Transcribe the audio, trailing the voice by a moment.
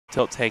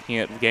Tilt taking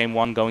it game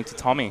 1 going to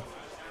Tomie.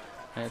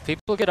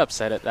 People get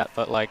upset at that,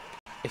 but like,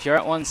 if you're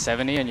at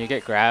 170 and you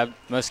get grabbed,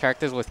 most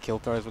characters with kill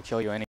throws will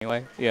kill you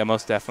anyway. Yeah,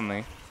 most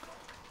definitely.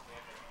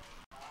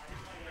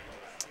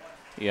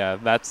 Yeah,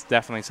 that's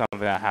definitely something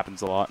that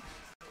happens a lot.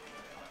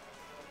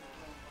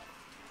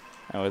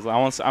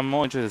 Anyways, I'm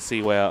more interested to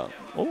see where...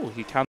 Oh,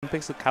 he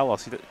counterpicks the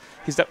Kalos.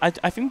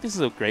 I think this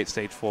is a great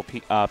stage for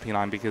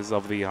P9 because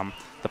of the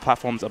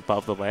platforms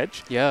above the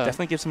ledge. Yeah.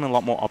 Definitely gives him a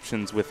lot more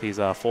options with his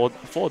forward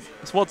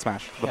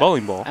smash, the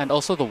bowling ball. And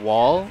also the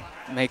wall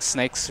makes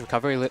Snake's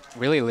recovery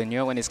really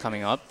linear when he's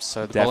coming up,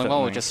 so the bowling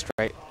ball will just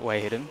straight away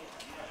hit him.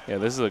 Yeah,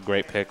 this is a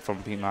great pick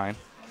from P9.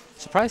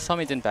 Surprised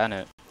Tomie didn't ban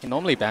it. He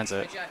normally bans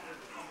it.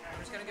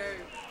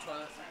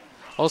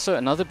 Also,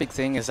 another big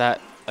thing is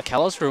that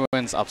Kalos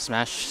ruins up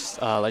smash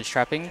ledge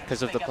trapping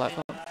because of the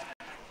platform.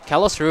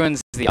 Kalos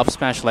ruins the up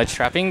smash ledge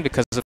trapping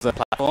because of the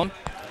platform.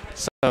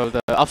 So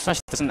the up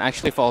smash doesn't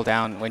actually fall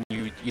down when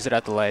you use it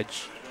at the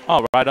ledge.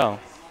 Oh, righto.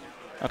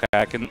 Okay,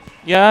 I can...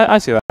 Yeah, I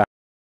see that.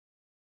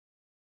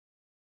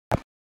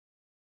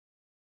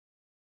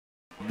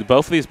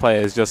 Both of these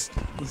players just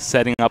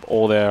setting up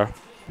all their...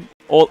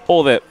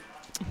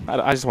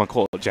 I just want to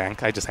call it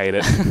jank. I just hate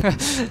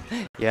it.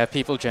 Yeah,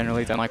 people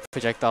generally don't like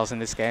projectiles in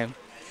this game.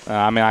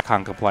 I mean, I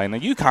can't complain.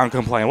 You can't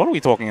complain. What are we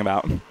talking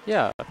about?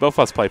 Yeah. Both of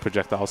us play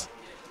projectiles.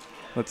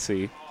 Let's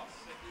see.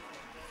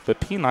 But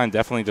P9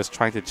 definitely just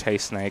trying to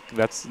chase Snake.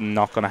 That's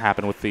not going to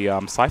happen with the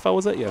Cypher,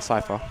 was it? Yeah,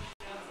 Cypher.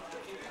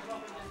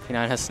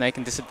 P9 has Snake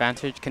in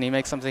disadvantage. Can he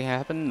make something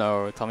happen?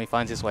 No. Tomie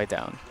finds his way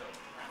down.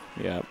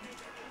 Yeah.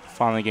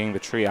 Finally getting the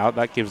tree out.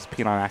 That gives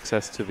P9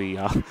 access to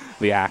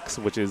the axe,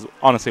 which is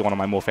honestly one of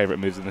my more favorite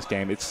moves in this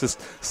game. It's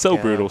just so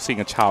brutal seeing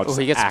a child just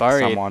axe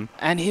someone.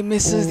 And he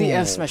misses the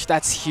F smash.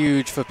 That's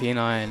huge for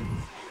P9.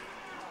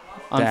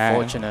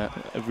 Unfortunate.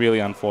 Really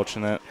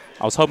unfortunate.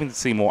 I was hoping to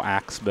see more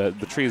axe, but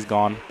the tree is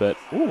gone. But,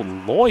 ooh,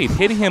 Lloyd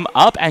hitting him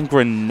up and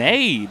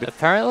grenade.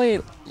 Apparently,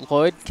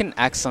 Lloyd can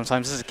axe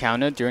sometimes as a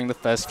counter during the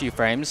first few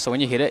frames. So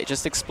when you hit it, it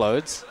just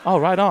explodes. Oh,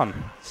 right on.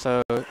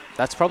 So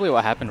that's probably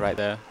what happened right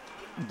there.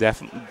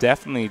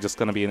 Definitely just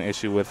going to be an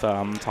issue with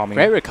Tomie.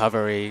 Great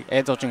recovery.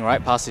 Air dodging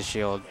right past his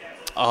shield.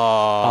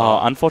 Oh,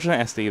 unfortunate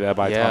SD there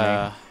by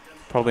Tomie.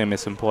 Probably a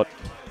misinput.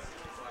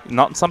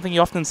 Not something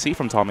you often see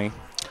from Tomie.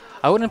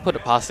 I wouldn't put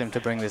it past him to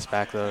bring this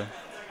back, though.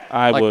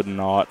 I would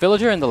not.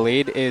 Villager in the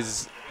lead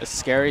is a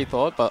scary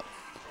thought, but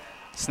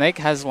Snake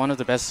has one of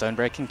the best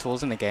zone-breaking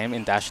tools in the game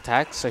in dash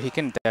attack, so he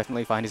can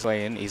definitely find his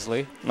way in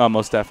easily. Oh,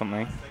 most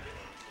definitely.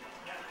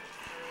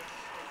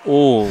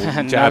 Oh,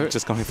 jab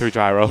just going through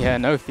gyro. Yeah,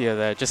 no fear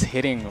there. Just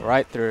hitting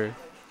right through.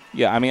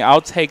 Yeah, I mean,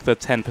 I'll take the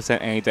 10%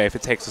 any day if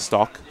it takes a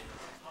stock.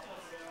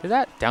 Did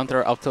that down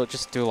throw up tilt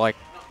just do like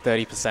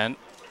 30%?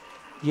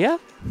 Yeah,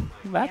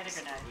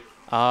 that's...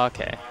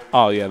 Okay.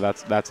 Oh, yeah,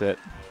 that's it.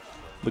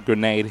 The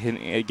grenade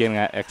hitting, getting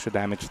that extra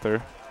damage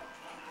through.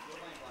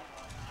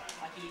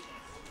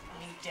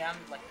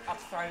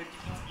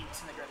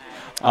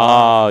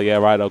 Oh, yeah,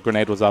 right. Oh,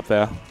 grenade was up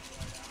there.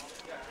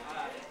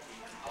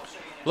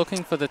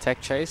 Looking for the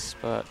tech chase,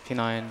 but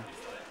P9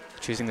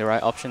 choosing the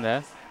right option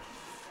there.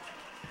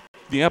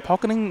 Yeah,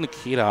 pocketing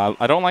Nikita.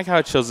 I don't like how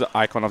it shows the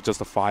icon of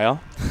just a fire.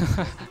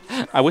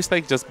 I wish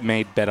they just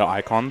made better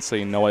icons so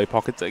you know where he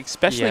pockets it,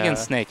 especially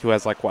against Snake, who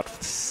has like, what,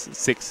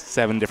 6,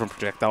 7 different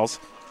projectiles?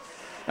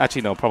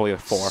 Actually, no, probably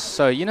 4.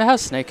 So, you know how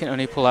Snake can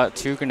only pull out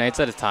 2 grenades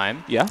at a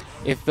time? Yeah.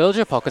 If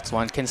Villager pockets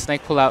one, can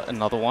Snake pull out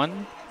another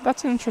one?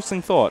 That's an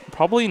interesting thought.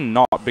 Probably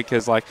not,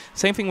 because, like,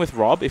 same thing with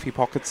Rob. If he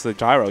pockets the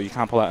gyro, you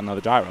can't pull out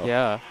another gyro.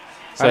 Yeah.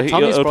 So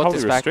it'll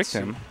probably restrict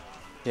him.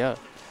 Yeah.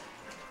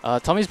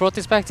 Tomie's brought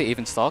this back to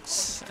even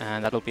stocks,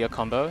 and that'll be a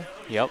combo.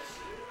 Yep.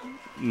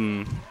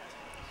 Now,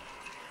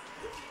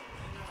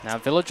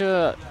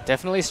 Villager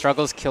definitely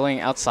struggles killing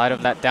outside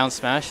of that down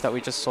smash that we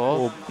just saw.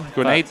 Well,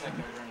 grenade.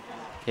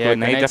 Yeah,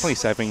 grenade definitely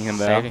saving him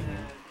there.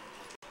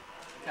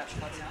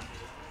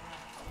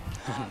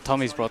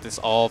 Tomie's brought this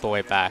all the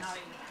way back.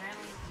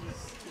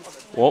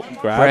 Whoa,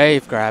 grab.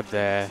 Brave grab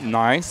there.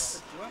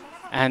 Nice.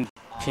 And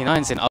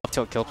P9's in up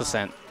tilt kill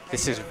percent.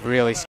 This is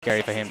really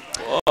scary for him.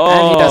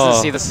 And he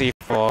doesn't see the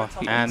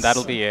C4, and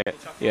that'll be it.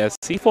 Yeah,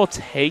 C4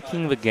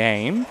 taking the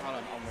game.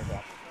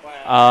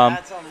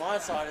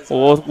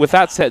 Well, with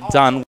that set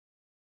done,